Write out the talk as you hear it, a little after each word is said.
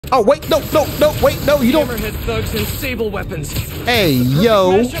Oh, wait, no, wait, no, you don't. Hammerhead thugs and sable weapons. Hey,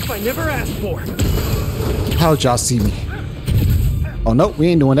 yo. Mashup I never asked for. How'd y'all see me? Oh, no, we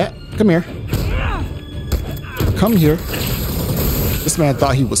ain't doing that. Come here. Come here. This man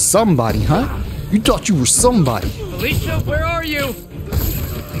thought he was somebody, huh? You thought you were somebody. Felicia, where are you?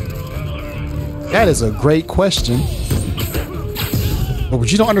 That is a great question. But what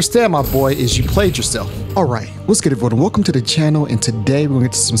you don't understand, my boy, is you played yourself. Alright, what's good everyone? Welcome to the channel, and today we're going to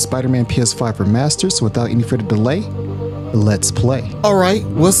get to some Spider-Man PS5 Remastered, so without any further delay, let's play. Alright,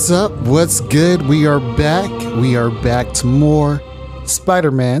 what's up? What's good? We are back. We are back to more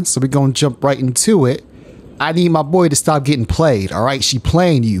Spider-Man, so we're going to jump right into it. I need my boy to stop getting played, alright? She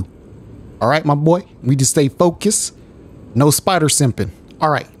playing you. Alright, my boy? We just stay focused. No spider simping.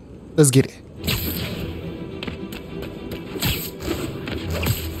 Alright, let's get it.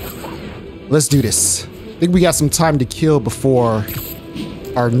 Let's do this. I think we got some time to kill before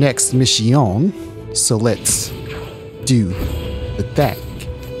our next mission. So let's do the thing.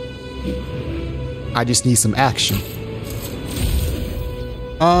 I just need some action.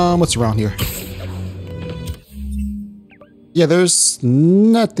 What's around here? Yeah, there's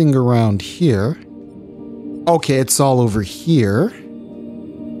nothing around here. Okay, it's all over here.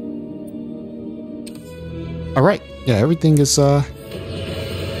 All right. Yeah, everything is, The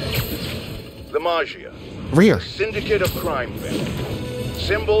Magia. over here. Syndicate of crime families.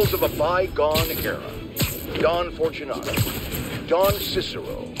 Symbols of a bygone era. Don Fortunato. Don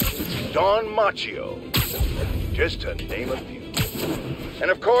Cicero. Don Macchio. Just to name a few. And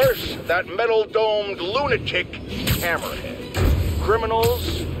of course, that metal-domed lunatic, Hammerhead.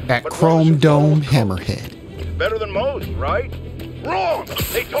 Criminals. That but chrome dome code. hammerhead. Better than most, right? Wrong!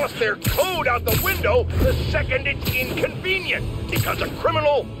 They toss their code out the window the second it's inconvenient. Because a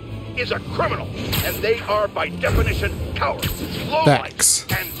criminal is a criminal. And they are, by definition, cowards. Facts.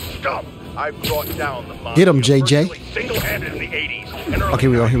 And scum. I brought down the Mafia Get 'em, JJ. single-handed in the 80s. And Okay,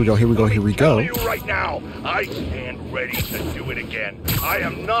 here we go. Let me tell you right now, I stand ready to do it again. I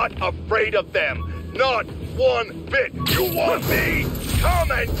am not afraid of them. Not one bit. You want me?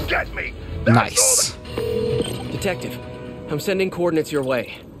 Come and get me. Nice. Detective, I'm sending coordinates your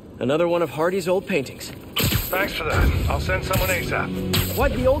way. Another one of Hardy's old paintings. Thanks for that. I'll send someone ASAP.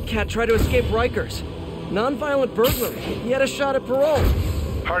 Why'd the old cat try to escape Rikers? Non-violent burglary. He had a shot at parole.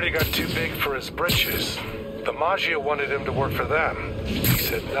 Hardy got too big for his britches. The Magia wanted him to work for them. He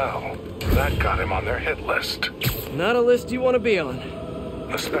said no. That got him on their hit list. Not a list you want to be on.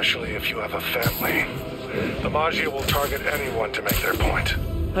 Especially if you have a family. The Magia will target anyone to make their point.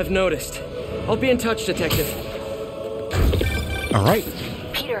 I've noticed. I'll be in touch, Detective. All right.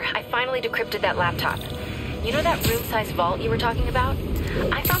 Peter, I finally decrypted that laptop. You know that room-sized vault you were talking about?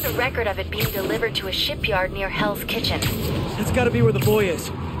 I found a record of it being delivered to a shipyard near Hell's Kitchen. That's gotta be where the boy is.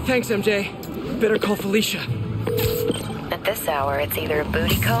 Thanks, MJ. Better call Felicia. At this hour, it's either a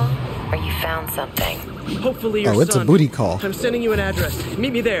booty call or you found something. Hopefully your Oh, it's a son. booty call. I'm sending you an address.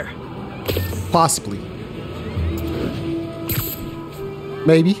 Meet me there. Possibly.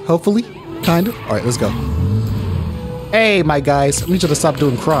 Maybe. Hopefully. Kind of. All right, let's go. Hey, my guys. I need you to stop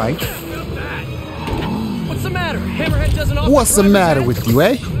doing crime. What's the matter? Hammerhead doesn't offer What's the matter with you,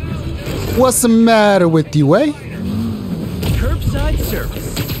 eh? What's the matter with you, eh? Curbside service.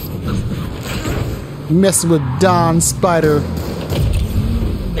 Messing with Don Spider.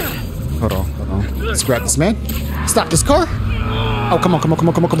 Hold on. Let's grab this man. Stop this car. Oh, come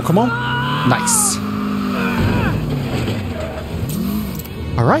on. Nice.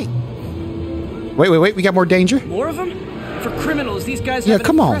 All right. Wait. We got more danger. More of them? For criminals, these guys Yeah, have an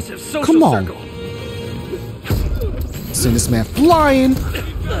come on. impressive social circle. Send this man flying.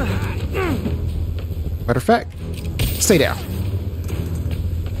 Matter of fact, stay down.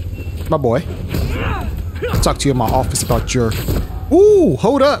 My boy. I'll talk to you in my office about your... Ooh,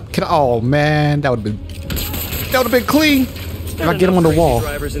 hold up. Oh, man. That would have been clean. If I get him on the wall.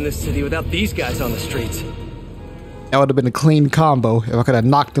 Drivers in this city without these guys on the streets. That would have been a clean combo if I could have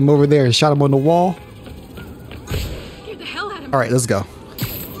knocked him over there and shot him on the wall. Get the hell out of me. All right, let's go.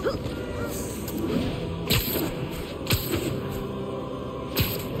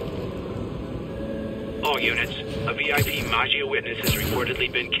 All units, a VIP Magia witness has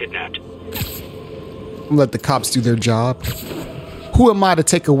reportedly been kidnapped. Let the cops do their job. Who am I to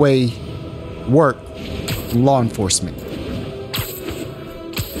take away work from law enforcement?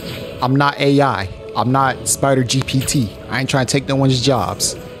 I'm not AI. I'm not Spider GPT. I ain't trying to take no one's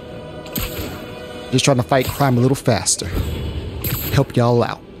jobs. Just trying to fight crime a little faster. Help y'all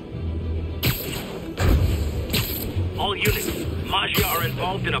out. All units, Magia are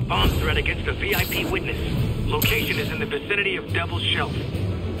involved in a bomb threat against a VIP witness. Location is in the vicinity of Devil's Shelf.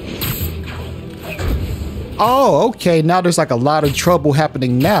 Oh, okay. Now there's like a lot of trouble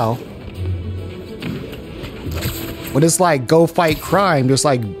happening now. When it's like go fight crime, there's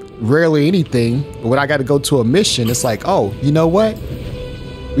like rarely anything. But when I got to go to a mission, it's like, oh, you know what?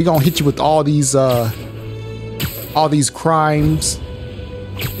 We gonna hit you with all these crimes.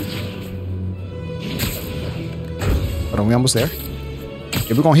 Hold on, we almost there.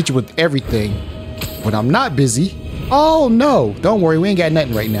 Yeah, we're gonna hit you with everything. When I'm not busy. Oh no, don't worry, we ain't got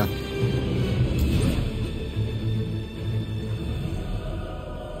nothing right now.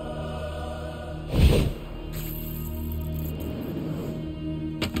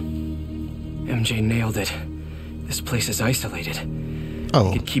 MJ nailed it. This place is isolated. Oh.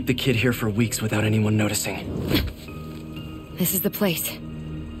 We could keep the kid here for weeks without anyone noticing. This is the place.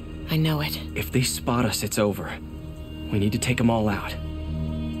 I know it. If they spot us, it's over. We need to take them all out.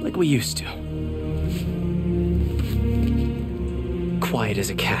 Like we used to. Quiet as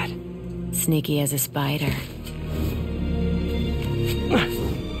a cat. Sneaky as a spider.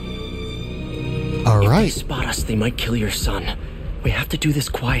 All If they right. spot us, they might kill your son. We have to do this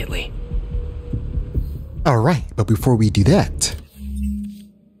quietly. All right, but before we do that,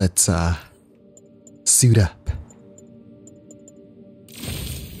 let's suit up.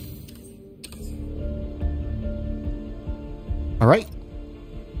 All right.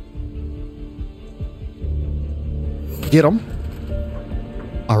 Get him.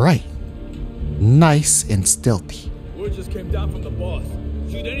 All right. Nice and stealthy. Word just came down from the boss.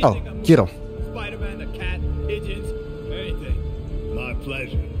 Shoot anything. Oh, get him. Spider-Man, the cat, pigeons, anything. My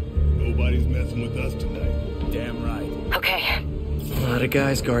pleasure. Nobody's messing with us tonight. Damn right. Okay. A lot of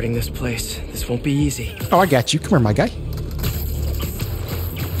guys guarding this place. This won't be easy. Oh, I got you. Come here, my guy.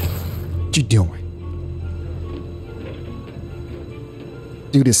 What you doing?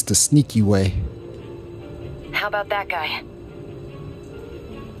 Do this the sneaky way. How about that guy?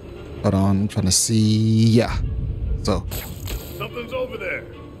 Hold on, I'm trying to see. Yeah. So. Something's over there.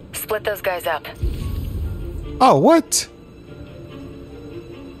 Split those guys up. Oh, what?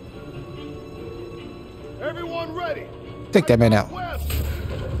 Everyone ready. Take that man out. West.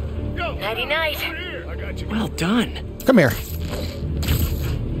 Go. Nighty night. Over here. I got you. Well done. Come here.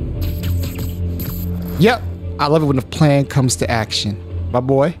 Yep. I love it when the plan comes to action. My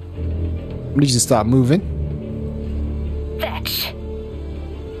boy. I need you to stop moving. Fetch.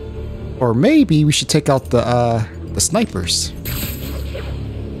 Or maybe we should take out the snipers.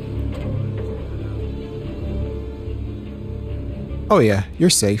 Oh yeah, you're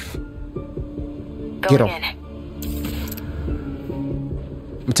safe. Get Going him. in.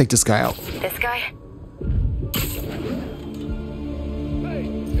 I'm gonna take this guy out. This guy?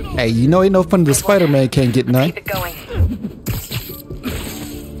 Hey, you know ain't no fun the Spider-Man can't get none. Keep it going.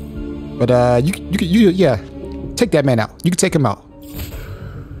 But you yeah, take that man out. You can take him out.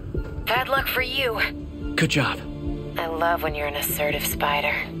 Bad luck for you. Good job. I love when you're an assertive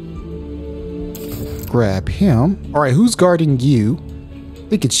spider. Grab him. All right, who's guarding you? I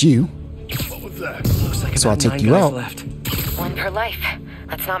think it's you. What was that? Looks like So I'll about take 9 you guys out. left. One per life.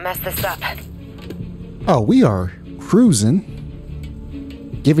 Let's not mess this up. Oh, we are cruising.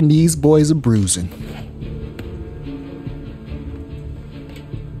 Giving these boys a bruising.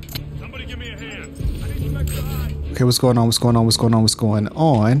 Somebody give me a hand. I need some extra eyes. Okay, what's going on? What's going on? What's going on? What's going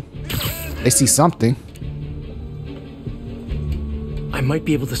on? They see something. I might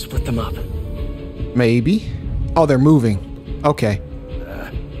be able to split them up. Maybe. Oh, they're moving. Okay.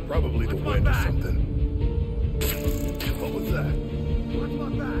 Probably the wind or something. What was that? Watch my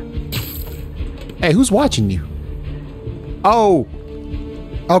back. Hey, who's watching you? Oh.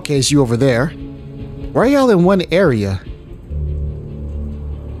 Okay, it's you over there. Why are y'all in one area?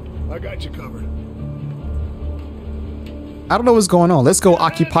 I got you covered. I don't know what's going on. Let's go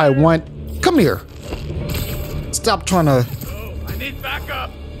occupy one. Come here. Stop trying to. Oh, I need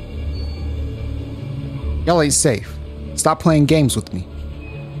backup. Y'all ain't safe. Stop playing games with me.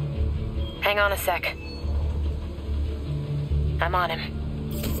 Hang on a sec. I'm on him.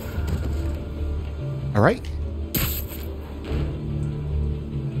 All right.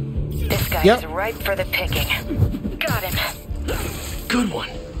 This guy Yep. is ripe for the picking. Got him. Good one.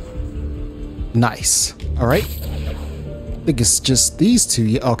 Nice. All right. I think it's just these two.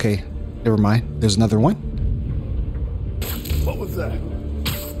 Yeah, okay. Never mind. There's another one. What was that?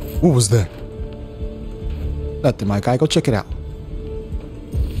 What was that? Nothing, my guy. Go check it out.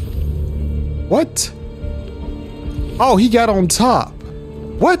 What? Oh, he got on top.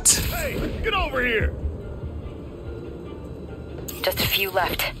 What? Hey, get over here. Just a few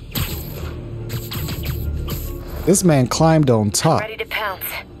left. This man climbed on top. Ready to pounce.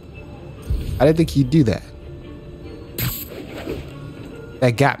 I didn't think he'd do that.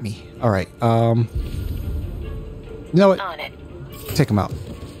 That got me. All right. You know what? On it. Take him out.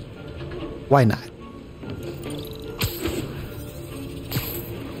 Why not?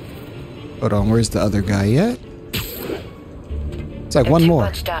 Hold on, where's the other guy at? It's like one more.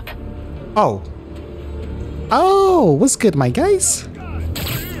 Up. Oh. Oh, what's good, my guys?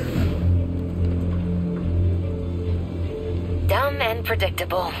 Dumb and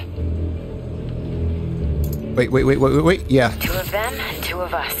predictable. Wait. Yeah. 2 of them, 2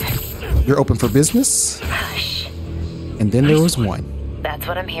 of us. You're open for business? Hush. And then there was one. That's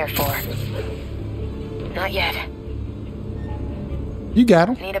what I'm here for. Not yet. You got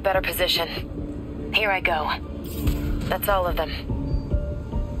him. Need a better position. Here I go. That's all of them.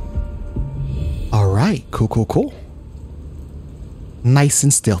 All right. Cool. Nice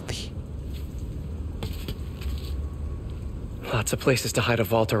and stealthy. Lots of places to hide a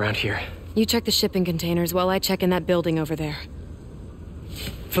vault around here. You check the shipping containers while I check in that building over there.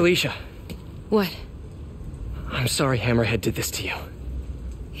 Felicia, What? I'm sorry Hammerhead did this to you.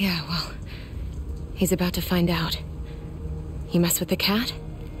 Yeah, well, he's about to find out. You mess with the cat,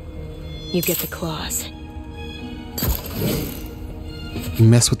 you get the claws. You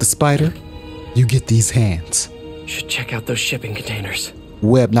mess with the spider, you get these hands. Should check out those shipping containers.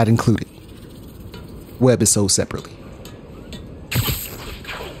 Web not included. Web is sold separately.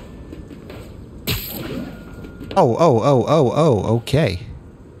 Oh, okay.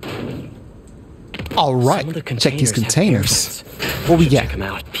 All right, check these containers. What we got? Check them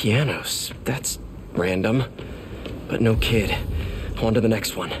out. Pianos. That's random. But no kid. On to the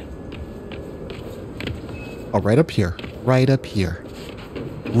next one. Oh, right up here. Right up here.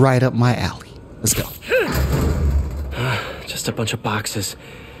 Right up my alley. Let's go. Just a bunch of boxes.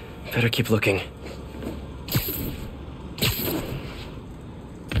 Better keep looking.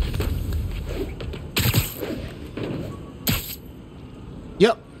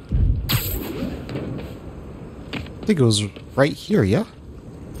 Yep. I think it was right here, yeah?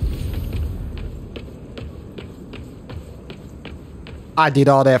 I did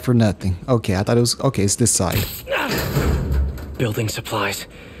all that for nothing. Okay, I thought it was... Okay, it's this side. Building supplies.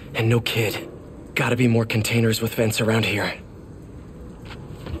 And no kid. Gotta be more containers with vents around here.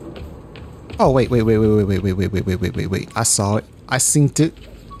 Oh, wait. I saw it. I synced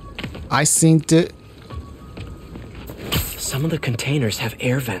it. Some of the containers have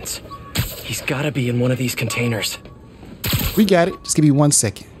air vents. He's gotta be in one of these containers. We got it. Just give me 1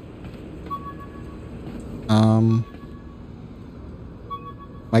 second.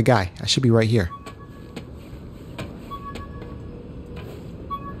 My guy, I should be right here.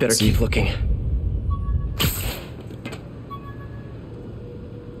 Better keep looking.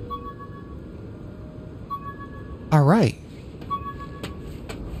 All right.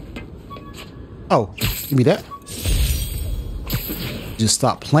 Oh, give me that. Just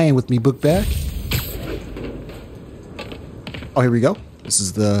stop playing with me, book bag. Oh, here we go. This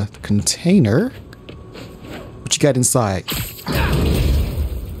is the container. What you got inside?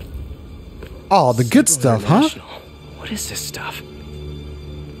 Oh, the good stuff, huh? What is this stuff?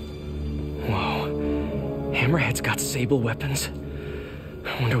 Whoa. Hammerhead's got sable weapons.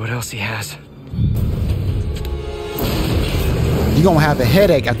 I wonder what else he has. You're gonna have a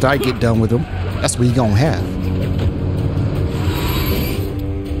headache after I get done with him. That's what you're gonna have.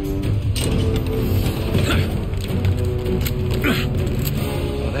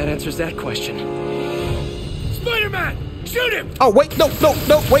 Well, that answers that question. Spider-Man! Shoot him! Oh, wait, no,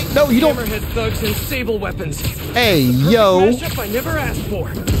 wait, no, you don't. Hammerhead thugs and sable weapons. Hey, yo. Mashup I never asked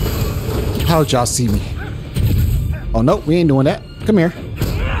for. How'd y'all see me? Oh, no, we ain't doing that. Come here.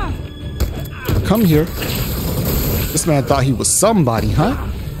 Come here. This man thought he was somebody, huh?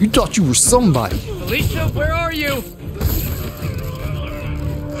 You thought you were somebody. Alicia, where are you?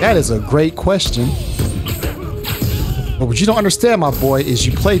 That is a great question. But what you don't understand, my boy, is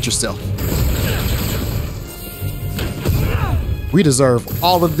you played yourself. We deserve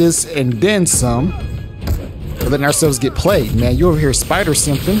all of this and then some for letting ourselves get played, man. You over here spider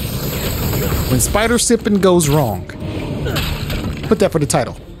simping. When spider simping goes wrong. Put that for the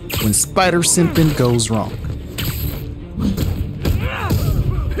title. When spider simping goes wrong.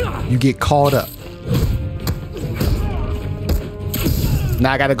 You get caught up.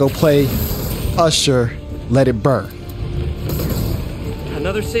 Now I gotta go play Usher, Let It Burn.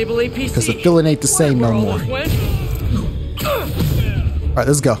 Another sable APC. Because the feeling ain't the same no more. Alright,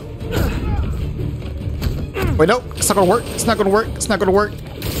 let's go. Wait, no, it's not gonna work. It's not gonna work. It's not gonna work.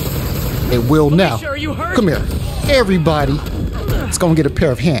 It will now. Come here. Everybody is gonna get a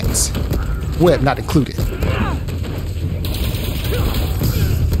pair of hands. Web not included.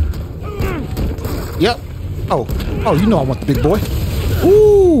 Yep. Oh, you know I want the big boy.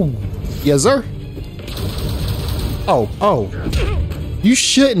 Ooh. Yes, sir. Oh. You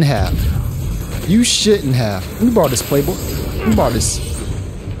shouldn't have. You shouldn't have. Let me borrow this, Playboy. Let me borrow this.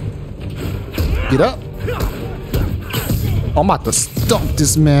 Get up. Oh, I'm about to stomp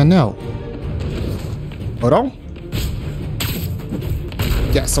this man out. Hold on.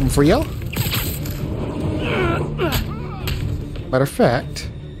 Got something for y'all. Matter of fact,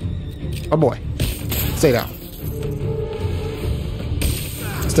 oh boy, stay down.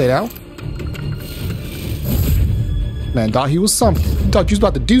 Stay down. Man, thought he was something. Thought you was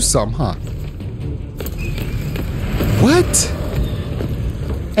about to do something, huh? What?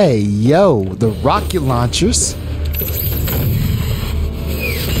 Hey, yo, the rocket launchers.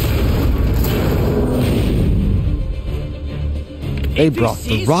 They brought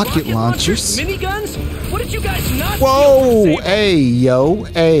the rocket launchers. Miniguns? What did you guys not? Whoa! Hey, yo.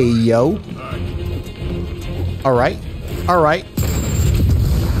 Hey, yo. All right. All right.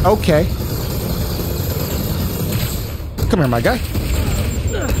 Okay. Come here, my guy.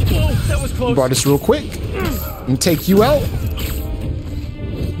 Whoa, that was close. Brought this real quick and take you out.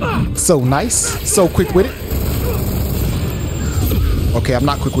 So nice. So quick with it. Okay, I'm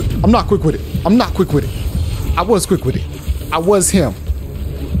not quick with it. I'm not quick with it. I'm not quick with it. I was quick with it. I was him.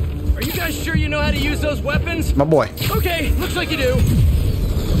 Are you guys sure you know how to use those weapons? My boy. Okay, looks like you do.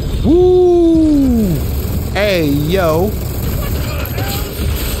 Woo! Hey, yo.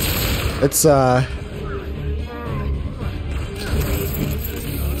 Let's,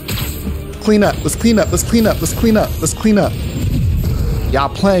 clean up. Let's clean up. Let's clean up. Let's clean up. Let's clean up. Y'all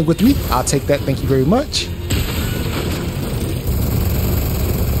playing with me? I'll take that. Thank you very much.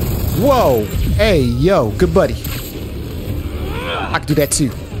 Whoa. Hey, yo. Good buddy. I can do that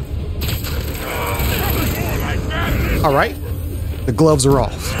too. All right. The gloves are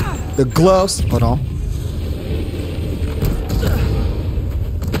off. The gloves. Hold on.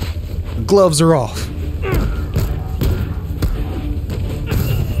 The gloves are off.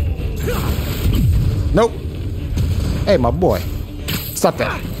 Nope. Hey, my boy. Stop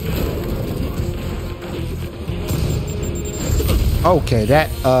that. Okay, that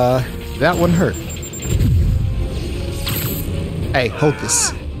one hurt. Hey, hold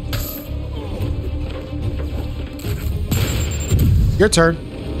this. Your turn.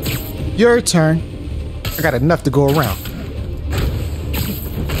 Your turn. I got enough to go around.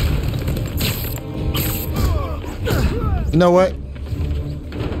 You know what?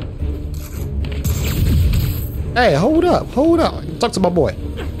 Hey, hold up. Hold up. Talk to my boy.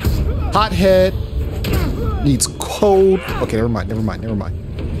 Hothead needs cold. Okay, never mind. Never mind. Never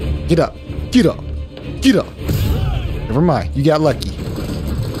mind. Get up. Get up. Get up. Never mind. You got lucky.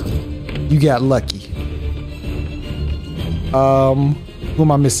 You got lucky. Who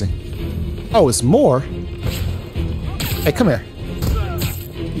am I missing? Oh, it's more. Hey, come here.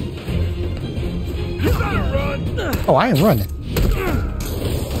 Oh, I ain't running.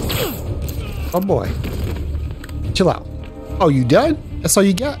 Oh boy. Chill out. Oh, you done? That's all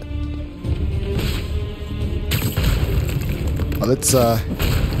you got? Oh, let's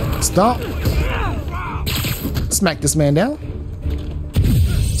stop. Smack this man down.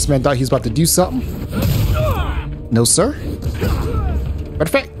 This man thought he was about to do something. No, sir. Matter of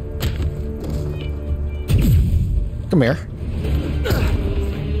fact, come here.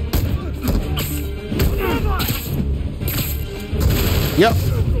 Yep.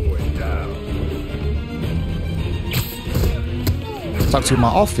 Talk to my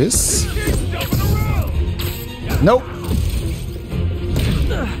office. Nope.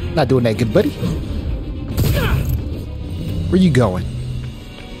 Not doing that good, buddy. Where you going?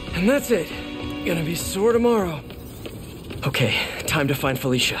 And that's it. Gonna be sore tomorrow. Okay, time to find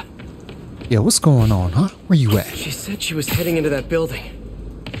Felicia. Yeah, what's going on, huh? Where you at? She said she was heading into that building.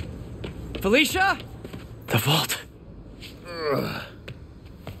 Felicia? The vault.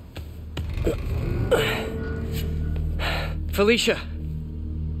 Felicia.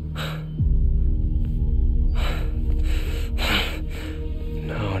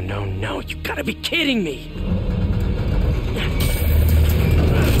 No, you gotta be kidding me.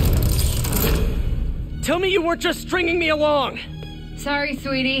 Tell me you weren't just stringing me along. Sorry,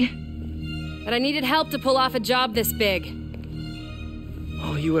 sweetie. But I needed help to pull off a job this big.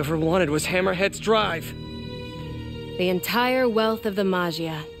 All you ever wanted was Hammerhead's drive. The entire wealth of the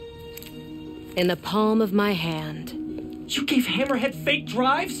Magia. In the palm of my hand. You gave Hammerhead fake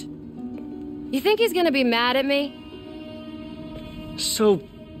drives? You think he's gonna be mad at me? So,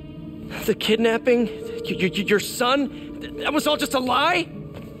 the kidnapping? Your son? That was all just a lie?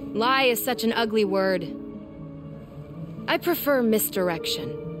 Lie is such an ugly word. I prefer misdirection.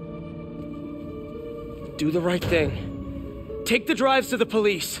 Do the right thing. Take the drives to the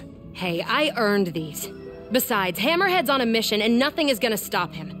police. Hey, I earned these. Besides, Hammerhead's on a mission and nothing is gonna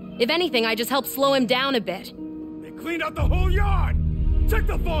stop him. If anything, I just help slow him down a bit. They cleaned out the whole yard! Check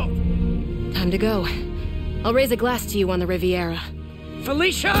the vault! Time to go. I'll raise a glass to you on the Riviera.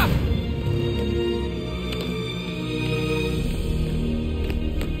 Felicia!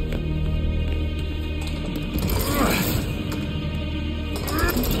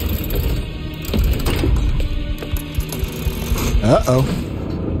 Uh-oh.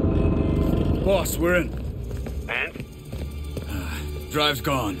 Boss, we're in. And? Drive's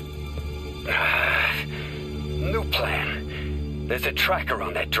gone. New plan. There's a tracker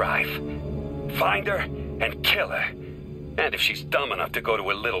on that drive. Find her and kill her. And if she's dumb enough to go to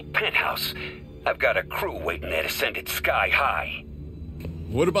her little penthouse, I've got a crew waiting there to send it sky high.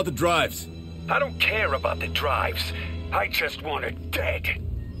 What about the drives? I don't care about the drives. I just want her dead.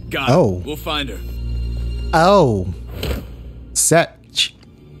 Got it. Oh. We'll find her. Oh. Savage.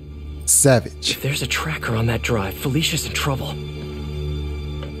 Savage. If there's a tracker on that drive, Felicia's in trouble.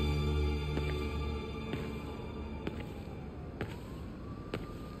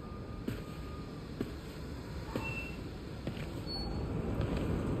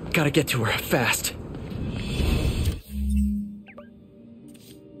 Gotta get to her, fast.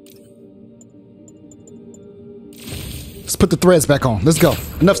 Let's put the threads back on. Let's go.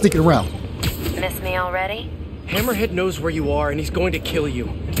 Enough sneaking around. Miss me already? Hammerhead knows where you are and he's going to kill you.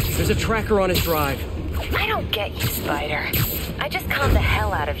 There's a tracker on his drive. I don't get you, Spider. I just conned the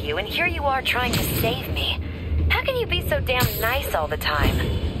hell out of you, and here you are trying to save me. How can you be so damn nice all the time?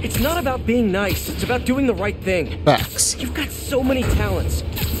 It's not about being nice, it's about doing the right thing. Facts. You've got so many talents.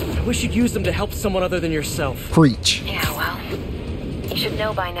 I wish you'd use them to help someone other than yourself. Preach. Yeah, well, you should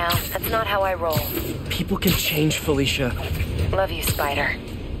know by now. That's not how I roll. People can change, Felicia. Love you, Spider.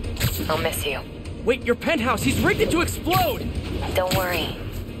 I'll miss you. Wait, your penthouse, he's rigged it to explode! Don't worry.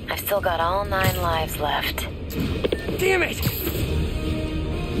 I've still got all 9 lives left. Damn it!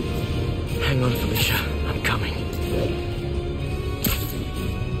 Hang on, Felicia. I'm coming.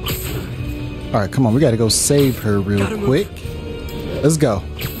 Alright, come on. We gotta go save her real quick. Let's go.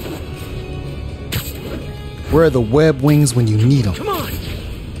 Where are the web wings when you need them? Come on!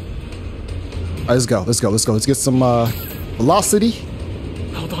 Alright, let's go. Let's go. Let's go. Let's get some velocity.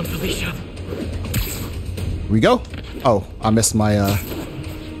 Hold on, Felicia. Here we go. Oh, I missed my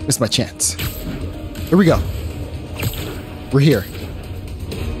chance. Here we go. We're here.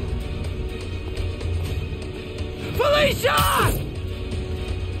 Felicia!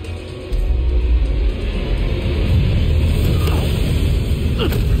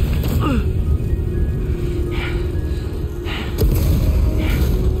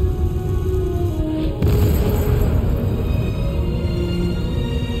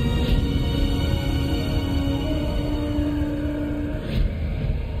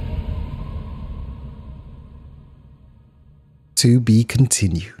 To be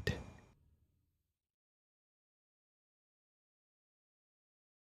continued.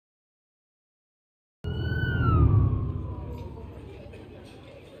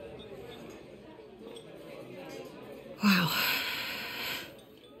 Wow.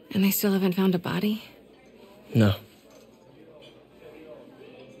 And they still haven't found a body? No.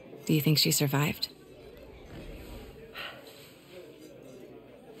 Do you think she survived?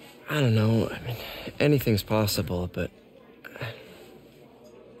 I don't know. I mean, anything's possible, but...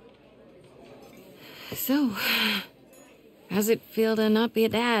 So, how's it feel to not be a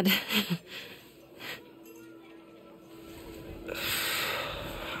dad?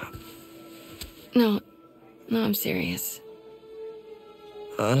 No, I'm serious.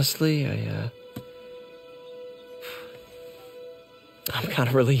 Honestly, I'm kind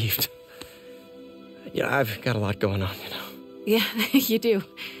of relieved. Yeah, I've got a lot going on, you know. Yeah, you do.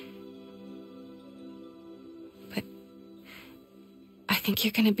 But I think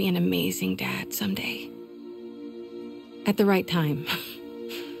you're gonna be an amazing dad someday. At the right time.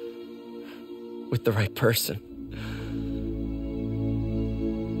 With the right person.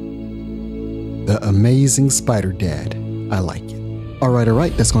 The amazing Spider Dad. I like it.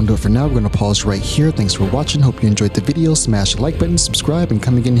 Alright, that's gonna do it for now. We're gonna pause right here. Thanks for watching. Hope you enjoyed the video. Smash the like button, subscribe, and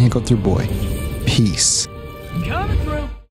come again and hang out with your boy. Peace. Coming through!